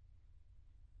again.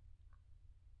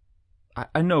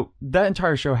 I know that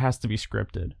entire show has to be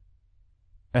scripted.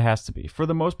 It has to be. For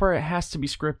the most part, it has to be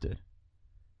scripted.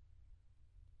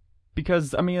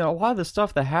 Because, I mean, a lot of the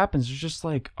stuff that happens is just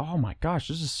like, oh my gosh,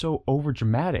 this is so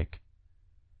overdramatic.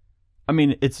 I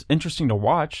mean, it's interesting to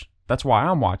watch. That's why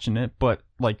I'm watching it. But,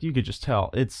 like, you could just tell,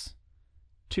 it's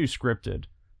too scripted.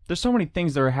 There's so many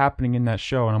things that are happening in that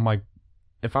show, and I'm like,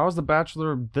 if I was The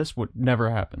Bachelor, this would never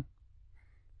happen.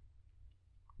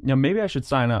 Maybe I should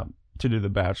sign up to do The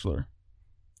Bachelor.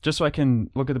 Just so I can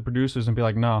look at the producers and be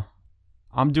like, no,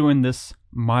 I'm doing this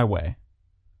my way.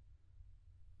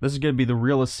 This is going to be the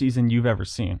realest season you've ever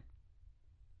seen.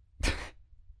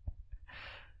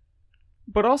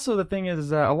 But also the thing is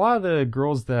that a lot of the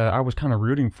girls that I was kind of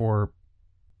rooting for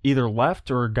either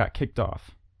left or got kicked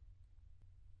off.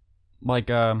 Like,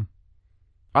 I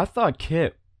thought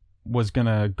Kit was going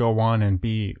to go on and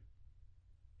be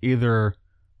either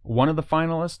one of the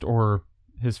finalists or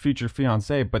his future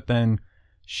fiancée, but then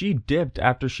she dipped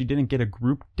after she didn't get a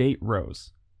group date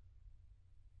rose.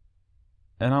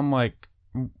 And I'm like,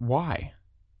 why?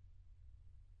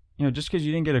 Just because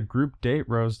you didn't get a group date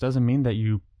rose doesn't mean that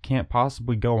you can't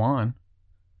possibly go on.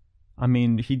 I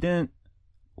mean, he didn't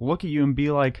look at you and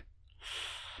be like,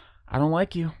 I don't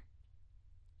like you.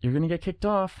 You're going to get kicked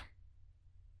off.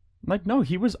 Like, no,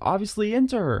 he was obviously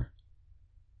into her.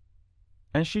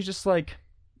 And she's just like,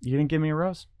 you didn't give me a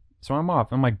rose, so I'm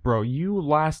off. I'm like, bro, you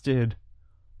lasted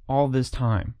all this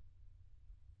time.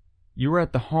 You were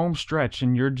at the home stretch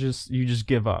and you just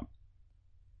give up.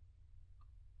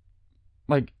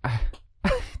 Like,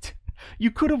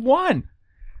 you could have won.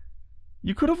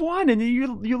 You could have won and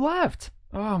you left.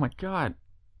 Oh my god.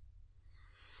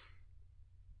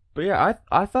 But yeah,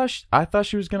 I thought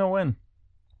she was gonna win.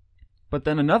 But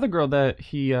then another girl that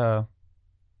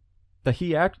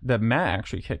Matt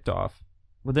actually kicked off,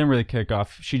 well, didn't really kick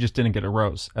off. She just didn't get a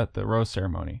rose at the rose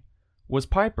ceremony. Was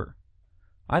Piper.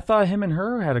 I thought him and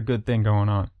her had a good thing going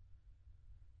on.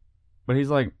 But he's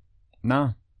like,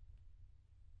 nah,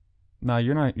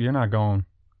 you're not going.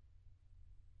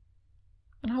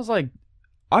 And I was like,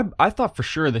 I thought for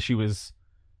sure that she was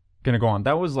gonna go on.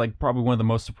 That was like probably one of the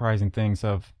most surprising things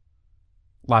of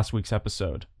last week's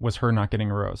episode, was her not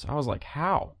getting a rose. I was like,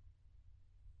 how?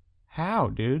 How,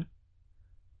 dude?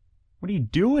 What are you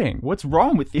doing? What's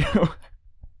wrong with you?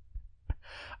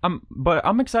 But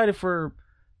I'm excited for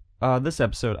this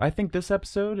episode. I think this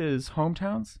episode is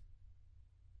Hometowns.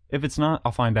 If it's not,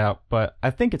 I'll find out, but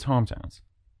I think it's Hometowns.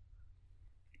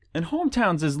 And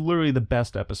Hometowns is literally the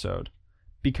best episode,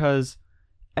 because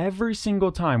every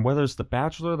single time, whether it's The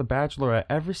Bachelor or The Bachelorette,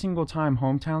 every single time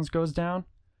Hometowns goes down,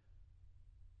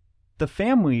 the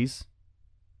families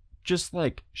just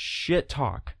like shit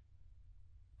talk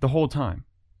the whole time.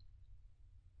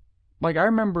 Like, I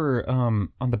remember on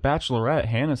The Bachelorette,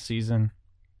 Hannah's season,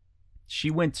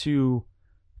 she went to,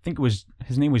 I think it was,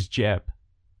 his name was Jeb,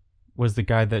 was the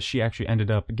guy that she actually ended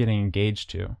up getting engaged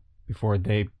to before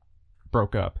they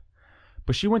broke up.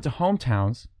 But she went to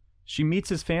Hometowns, she meets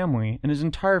his family, and his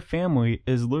entire family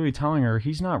is literally telling her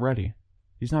he's not ready.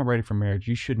 He's not ready for marriage.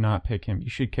 You should not pick him. You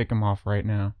should kick him off right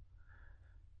now.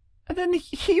 And then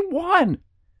he won.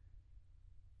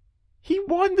 He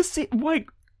won the like,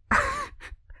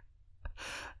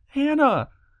 Hannah,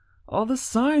 all the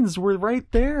signs were right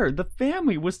there. The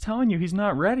family was telling you he's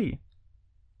not ready.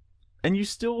 And you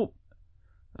still...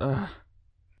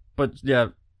 But yeah,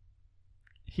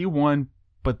 he won,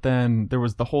 but then there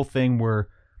was the whole thing where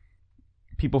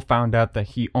people found out that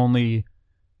he only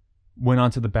went on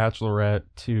to The Bachelorette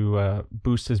to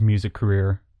boost his music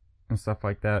career and stuff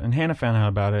like that. And Hannah found out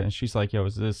about it, and she's like, yo,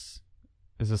 is this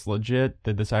legit?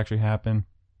 Did this actually happen?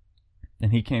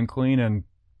 And he came clean, and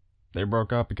they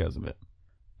broke up because of it.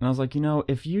 And I was like,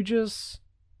 if you just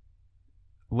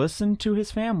listen to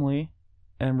his family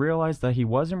and realize that he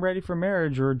wasn't ready for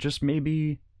marriage, or just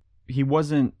maybe he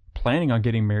wasn't planning on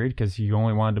getting married because he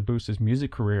only wanted to boost his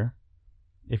music career.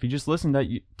 If you just listened,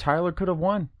 Tyler could have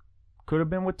won. Could have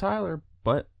been with Tyler,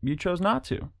 but you chose not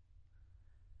to.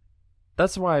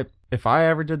 That's why if I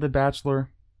ever did The Bachelor,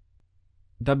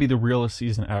 that'd be the realest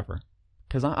season ever.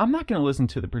 Because I'm not going to listen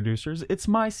to the producers. It's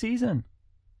my season.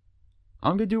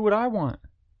 I'm going to do what I want.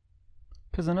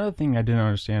 Because another thing I didn't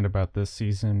understand about this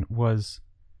season was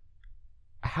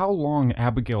how long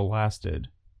Abigail lasted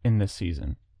in this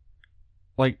season.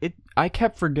 Like, I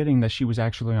kept forgetting that she was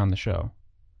actually on the show.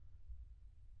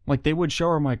 Like, they would show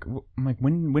her, I'm like,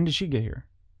 when did she get here?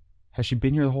 Has she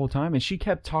been here the whole time? And she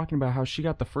kept talking about how she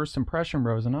got the first impression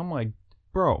rose, and I'm like,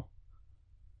 bro,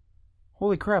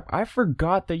 holy crap, I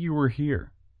forgot that you were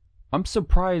here. I'm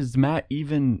surprised Matt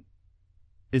even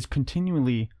is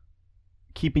continually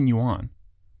keeping you on.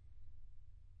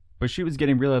 But she was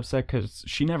getting really upset because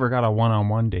she never got a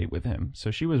one-on-one date with him.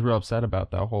 So she was real upset about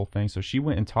that whole thing. So she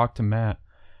went and talked to Matt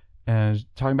and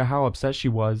talking about how upset she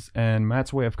was. And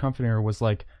Matt's way of comforting her was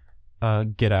like,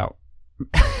 get out.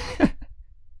 I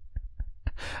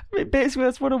mean, basically,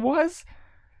 that's what it was.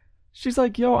 She's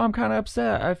like, yo, I'm kind of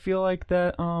upset. I feel like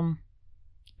that,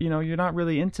 you're not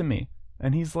really into me.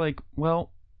 And he's like,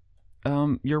 well,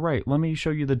 you're right. Let me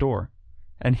show you the door.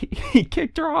 And he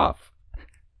kicked her off.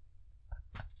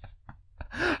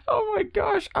 Oh my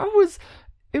gosh, that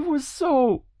was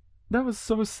so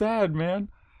sad, man.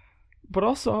 But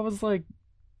also I was like,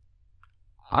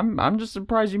 I'm just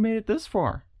surprised you made it this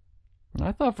far.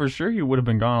 I thought for sure you would have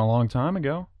been gone a long time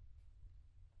ago.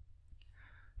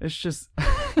 It's just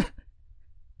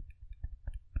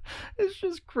it's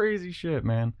just crazy shit,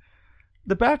 man.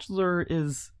 The Bachelor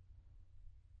is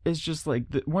just like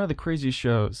one of the craziest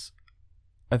shows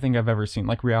I think I've ever seen,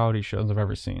 like reality shows I've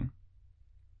ever seen.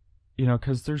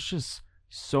 Because there's just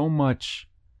so much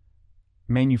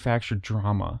manufactured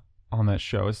drama on that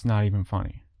show. It's not even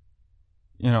funny.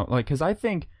 Because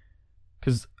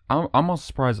I'm almost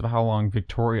surprised at how long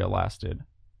Victoria lasted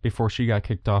before she got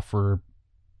kicked off for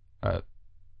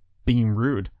being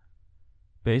rude,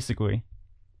 basically.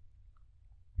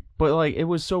 But, it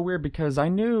was so weird because I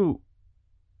knew,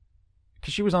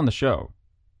 because she was on the show,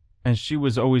 and she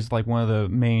was always, one of the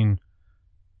main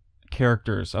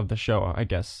characters of the show, I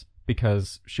guess,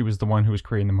 because she was the one who was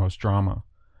creating the most drama.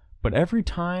 But every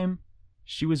time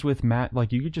she was with Matt,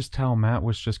 you could just tell Matt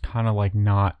was just kind of,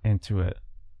 not into it.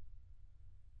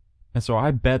 And so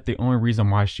I bet the only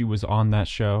reason why she was on that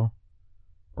show,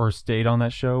 or stayed on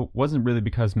that show, wasn't really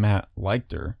because Matt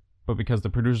liked her, but because the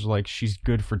producers were like, she's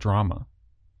good for drama.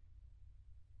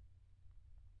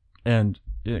 And,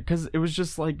 because it was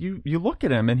just you look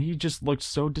at him, and he just looked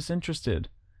so disinterested.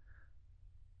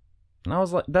 And I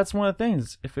was like, that's one of the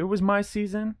things. If it was my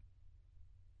season,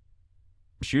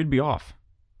 she would be off.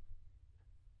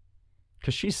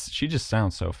 Because she just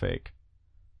sounds so fake.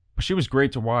 But she was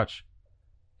great to watch.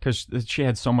 Because she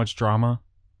had so much drama.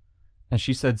 And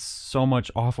she said so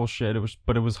much awful shit.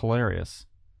 But it was hilarious.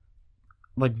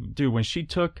 Like, dude, when she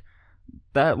took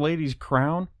that lady's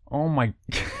crown, oh my.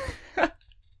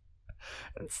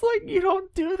 It's like, you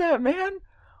don't do that, man.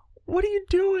 What are you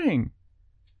doing?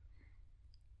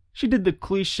 She did the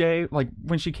cliche, like,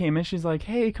 when she came in, she's like,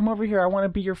 hey, come over here. I want to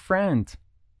be your friend.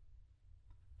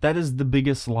 That is the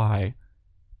biggest lie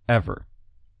ever.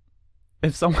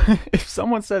 If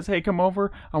someone says, hey, come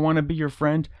over, I want to be your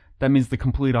friend, that means the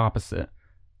complete opposite.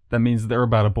 That means they're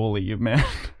about to bully you, man.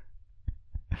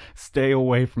 Stay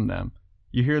away from them.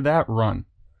 You hear that? Run.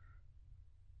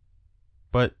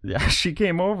 But yeah, she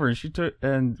came over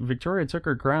and Victoria took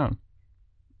her crown.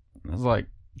 I was like,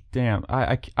 damn,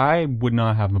 I would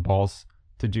not have the balls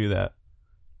to do that.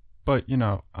 But, you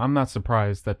know, I'm not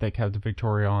surprised that they kept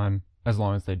Victoria on as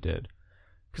long as they did.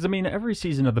 Because, I mean, every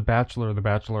season of The Bachelor or The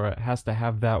Bachelorette has to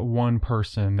have that one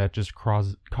person that just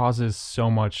causes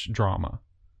so much drama.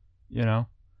 You know?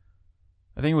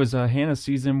 I think it was Hannah's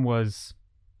season was...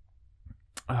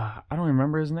 I don't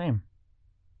remember his name.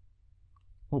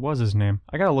 What was his name?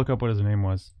 I gotta look up what his name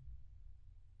was.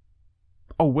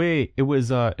 Oh, wait. It was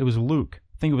Luke.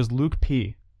 I think it was Luke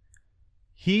P.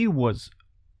 He was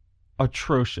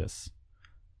atrocious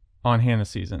on Hannah's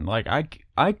season. Like,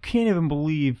 I can't even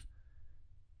believe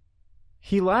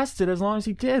he lasted as long as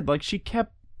he did. Like, she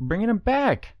kept bringing him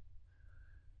back.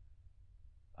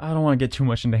 I don't want to get too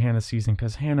much into Hannah's season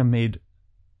because Hannah made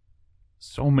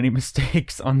so many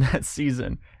mistakes on that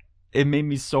season. It made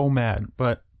me so mad.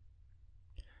 But,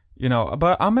 you know,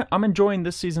 I'm enjoying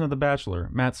this season of The Bachelor.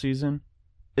 Matt's season.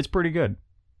 It's pretty good.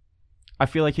 I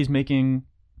feel like he's making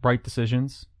right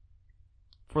decisions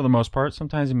for the most part.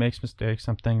 Sometimes he makes mistakes,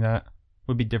 something that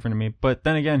would be different to me. But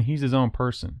then again, he's his own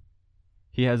person.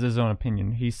 He has his own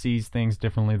opinion. He sees things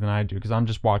differently than I do because I'm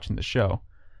just watching the show.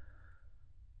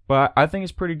 But I think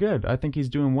it's pretty good. I think he's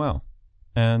doing well.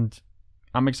 And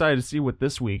I'm excited to see what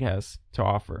this week has to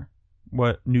offer.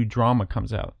 What new drama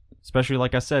comes out. Especially,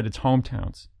 like I said, it's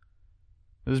hometowns.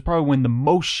 This is probably when the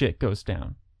most shit goes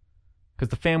down. Because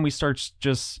the family starts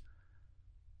just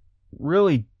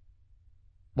really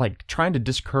like trying to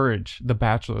discourage the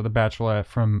bachelor or the bachelorette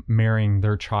from marrying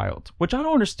their child. Which I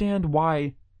don't understand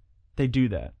why they do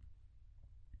that.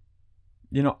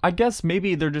 You know, I guess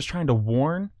maybe they're just trying to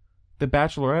warn the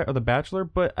bachelorette or the bachelor,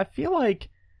 but I feel like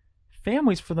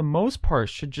families for the most part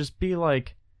should just be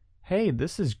like, hey,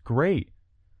 this is great.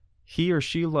 He or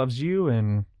she loves you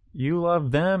and you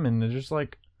love them, and they're just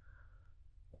like,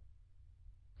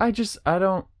 I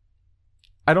don't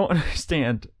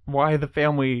understand why the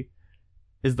family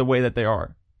is the way that they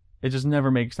are. It just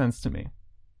never makes sense to me.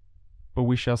 But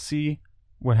we shall see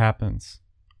what happens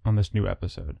on this new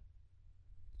episode.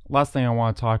 Last thing I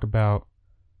want to talk about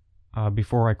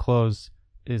before I close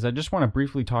is I just want to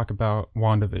briefly talk about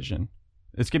WandaVision.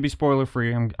 It's gonna be spoiler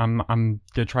free. I'm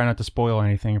gonna try not to spoil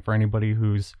anything for anybody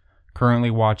who's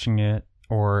currently watching it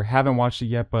or haven't watched it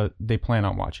yet, but they plan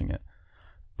on watching it.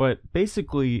 But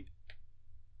basically,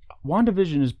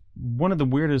 WandaVision is one of the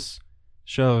weirdest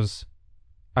shows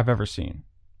I've ever seen.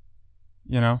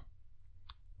 You know?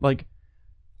 Like,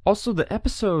 also the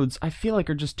episodes I feel like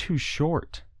are just too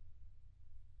short.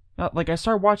 Like, I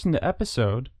start watching the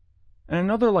episode, and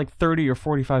another like 30 or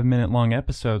 45 minute long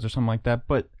episodes or something like that,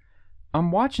 but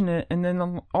I'm watching it, and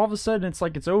then all of a sudden it's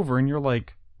like it's over, and you're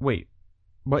like, wait,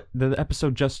 but the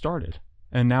episode just started,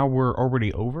 and now we're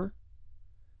already over?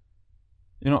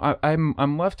 You know,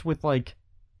 I'm left with like,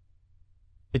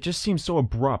 it just seems so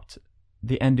abrupt,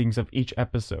 the endings of each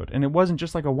episode. And it wasn't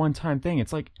just like a one-time thing.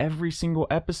 It's like every single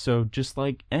episode just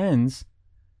like ends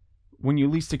when you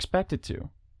least expect it to.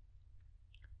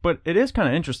 But it is kind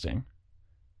of interesting,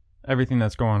 everything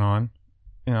that's going on,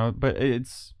 you know, but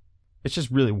it's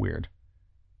just really weird,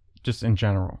 just in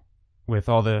general, with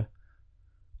all the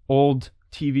old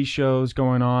TV shows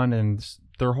going on and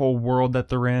their whole world that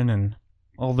they're in and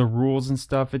all the rules and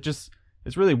stuff. It's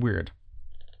really weird.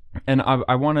 And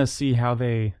I want to see how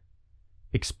they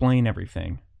explain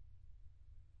everything.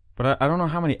 But I don't know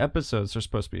how many episodes there's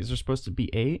supposed to be. Is there supposed to be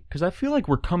 8? Because I feel like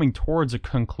we're coming towards a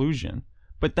conclusion.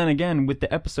 But then again, with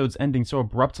the episodes ending so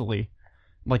abruptly,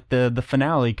 like the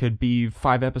finale could be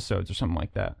 5 episodes or something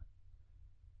like that.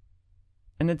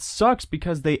 And it sucks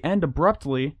because they end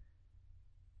abruptly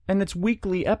and it's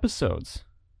weekly episodes.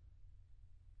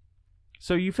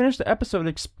 So you finish the episode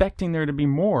expecting there to be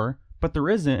more, but there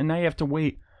isn't, and now you have to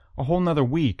wait a whole nother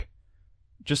week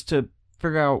just to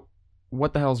figure out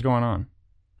what the hell's going on.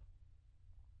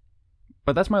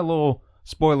 But that's my little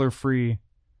spoiler-free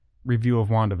review of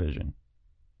WandaVision.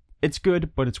 It's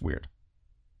good, but it's weird.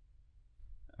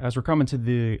 As we're coming to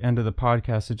the end of the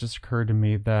podcast, it just occurred to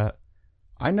me that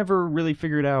I never really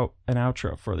figured out an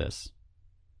outro for this.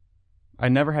 I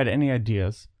never had any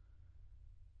ideas.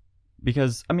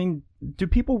 Because, I mean, do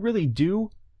people really do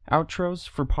outros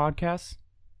for podcasts?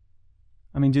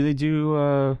 I mean, do they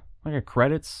do, like a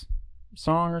credits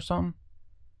song or something?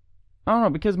 I don't know,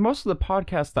 because most of the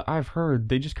podcasts that I've heard,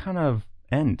 they just kind of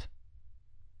end.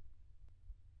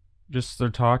 Just they're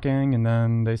talking, and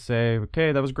then they say,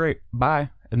 okay, that was great, bye.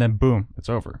 And then boom, it's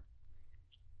over.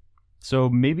 So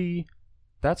maybe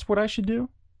that's what I should do?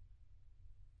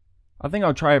 I think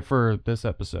I'll try it for this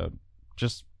episode.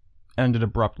 Just end it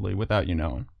abruptly without you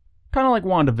knowing. Kind of like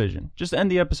WandaVision. Just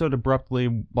end the episode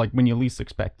abruptly, like when you least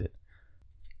expect it.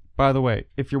 By the way,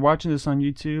 if you're watching this on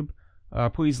YouTube,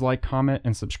 please like, comment,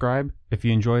 and subscribe. If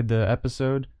you enjoyed the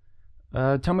episode,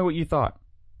 tell me what you thought.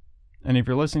 And if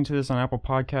you're listening to this on Apple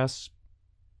Podcasts,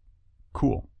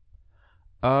 cool.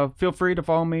 Feel free to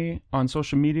follow me on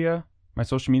social media. My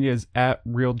social media is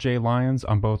 @RealJLions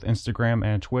on both Instagram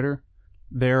and Twitter.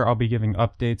 There, I'll be giving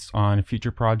updates on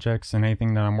future projects and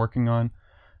anything that I'm working on.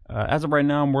 As of right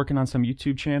now, I'm working on some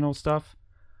YouTube channel stuff.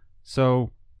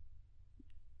 So,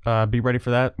 be ready for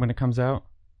that when it comes out.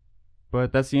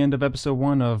 But that's the end of episode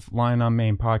 1 of Lion on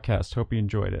Main podcast. Hope you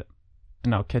enjoyed it.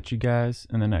 And I'll catch you guys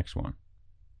in the next one.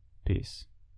 Peace.